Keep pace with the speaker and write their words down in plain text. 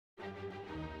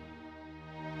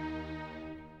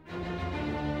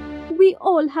We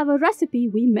all have a recipe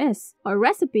we miss, a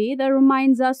recipe that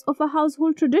reminds us of a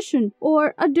household tradition,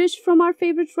 or a dish from our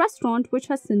favorite restaurant which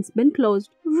has since been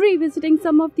closed. Revisiting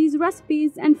some of these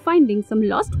recipes and finding some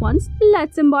lost ones,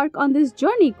 let's embark on this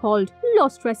journey called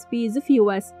Lost Recipes of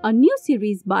US, a new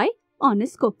series by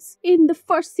Honest Cooks. In the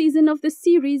first season of this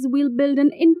series, we'll build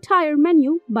an entire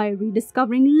menu by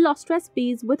rediscovering lost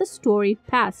recipes with a storied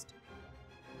past.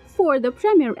 For the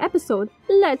premiere episode,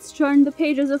 let's turn the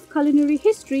pages of culinary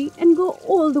history and go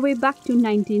all the way back to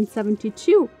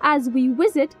 1972 as we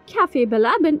visit Café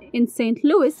Belabin in St.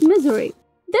 Louis, Missouri.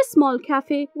 This small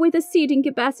cafe, with a seating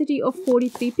capacity of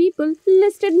 43 people,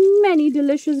 listed many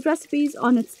delicious recipes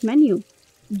on its menu.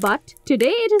 But today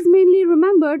it is mainly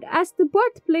remembered as the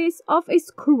birthplace of a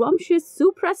scrumptious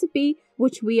soup recipe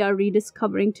which we are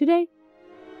rediscovering today.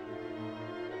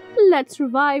 Let's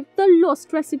revive the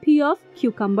lost recipe of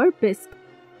cucumber bisque.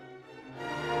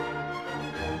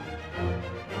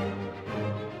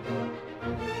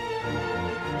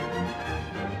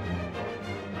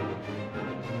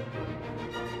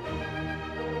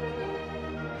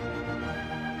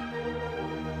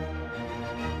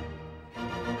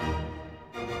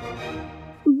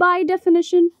 By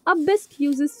definition, a bisque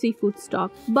uses seafood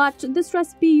stock, but this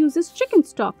recipe uses chicken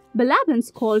stock.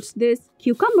 Belabin's calls this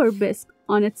cucumber bisque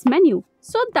on its menu,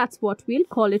 so that's what we'll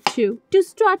call it too. To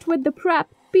start with the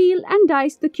prep, peel and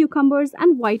dice the cucumbers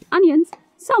and white onions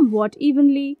somewhat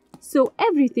evenly, so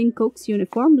everything cooks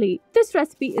uniformly. This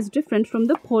recipe is different from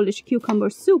the Polish cucumber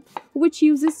soup, which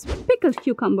uses pickled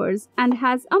cucumbers and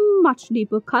has a much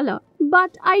deeper color.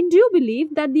 But I do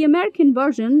believe that the American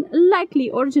version likely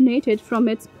originated from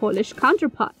its Polish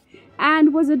counterpart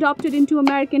and was adopted into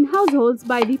American households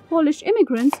by the Polish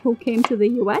immigrants who came to the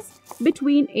US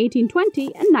between 1820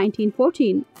 and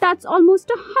 1914. That's almost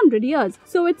 100 years,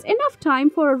 so it's enough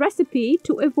time for a recipe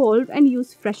to evolve and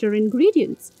use fresher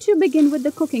ingredients. To begin with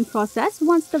the cooking process,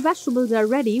 once the vegetables are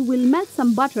ready, we'll melt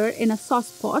some butter in a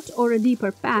sauce pot or a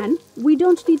deeper pan. We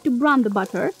don't need to brown the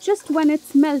butter, just when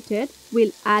it's melted,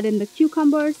 we'll add in the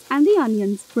cucumbers and the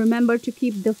onions. Remember to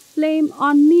keep the flame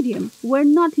on medium. We're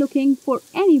not looking for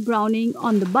any browning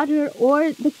on the butter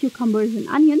or the cucumbers and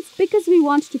onions because we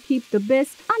want to keep the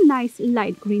bisque a nice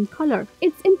light green color.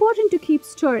 It's important to keep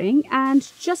stirring,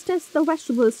 and just as the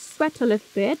vegetables sweat a little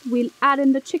bit, we'll add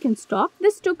in the chicken stock.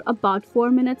 This took about 4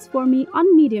 minutes for me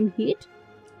on medium heat.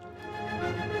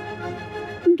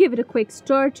 Give it a quick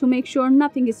stir to make sure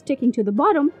nothing is sticking to the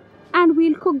bottom, and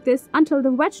we'll cook this until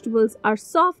the vegetables are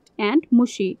soft and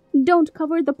mushy. Don't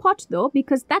cover the pot though,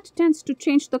 because that tends to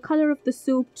change the color of the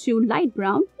soup to light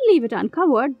brown. Leave it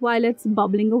uncovered while it's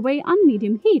bubbling away on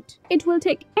medium heat. It will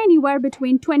take anywhere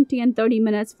between 20 and 30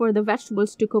 minutes for the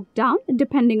vegetables to cook down,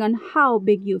 depending on how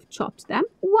big you've chopped them.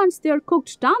 Once they're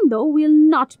cooked down though, we'll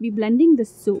not be blending the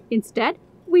soup. Instead,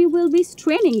 we will be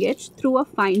straining it through a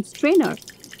fine strainer,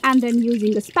 and then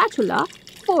using a spatula,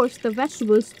 force the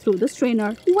vegetables through the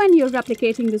strainer. When you're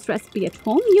replicating this recipe at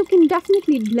home, you can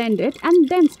definitely blend it and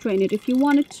then strain it if you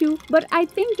wanted to, but I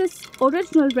think this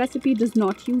original recipe does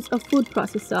not use a food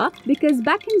processor because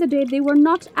back in the day they were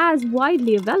not as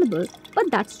widely available, but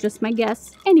that's just my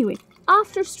guess. Anyway,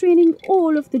 after straining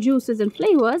all of the juices and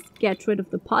flavors, get rid of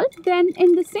the pulp. Then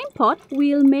in the same pot,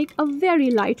 we'll make a very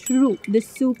light roux. This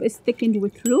soup is thickened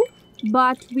with roux,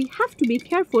 but we have to be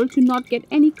careful to not get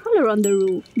any color on the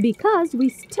roux because we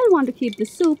still want to keep the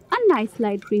soup a nice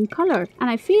light green color, and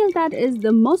I feel that is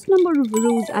the most number of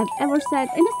roux I've ever said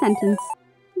in a sentence.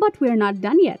 But we're not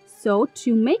done yet. So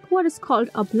to make what is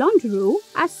called a blonde roux,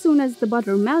 as soon as the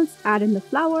butter melts, add in the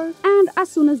flour, and as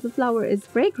soon as the flour is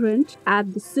fragrant,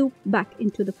 add the soup back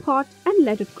into the pot and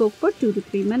let it cook for 2 to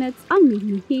 3 minutes on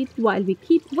medium heat while we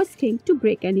keep whisking to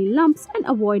break any lumps and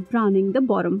avoid browning the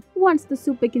bottom. Once the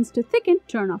soup begins to thicken,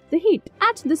 turn off the heat.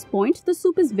 At this point, the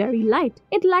soup is very light.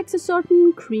 It lacks a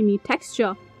certain creamy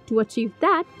texture. To achieve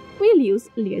that, we'll use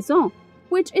liaison,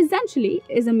 which essentially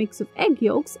is a mix of egg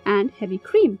yolks and heavy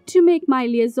cream. To make my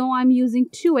liaison, I'm using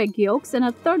 2 egg yolks and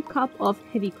a 1/3 cup of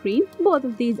heavy cream. Both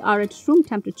of these are at room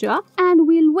temperature, and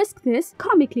we'll whisk this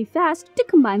comically fast to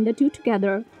combine the two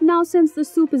together. Now, since the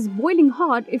soup is boiling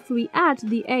hot, if we add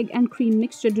the egg and cream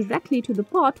mixture directly to the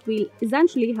pot, we'll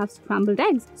essentially have scrambled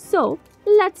eggs. So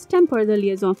let's temper the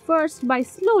liaison first by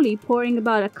slowly pouring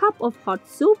about a cup of hot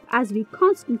soup as we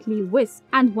constantly whisk.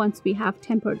 And once we have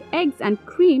tempered eggs and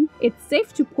cream, it's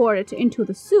safe to pour it into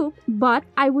the soup, but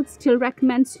I would still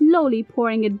recommend slowly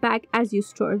pouring it back as you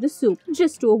stir the soup,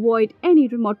 just to avoid any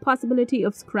remote possibility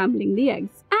of scrambling the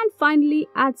eggs. And finally,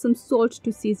 add some salt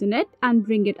to season it and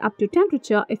bring it up to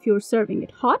temperature if you're serving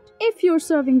it hot. If you're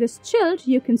serving this chilled,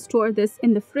 you can store this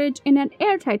in the fridge in an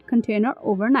airtight container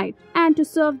overnight. And to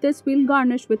serve this, we'll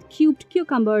garnish with cubed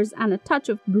cucumbers and a touch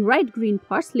of bright green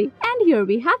parsley. And here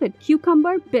we have it,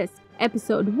 cucumber bisque,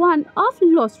 episode 1 of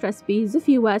Lost Recipes of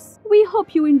US. We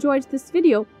hope you enjoyed this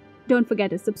video. Don't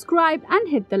forget to subscribe and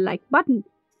hit the like button.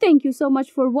 Thank you so much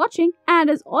for watching,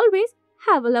 and as always,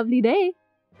 have a lovely day.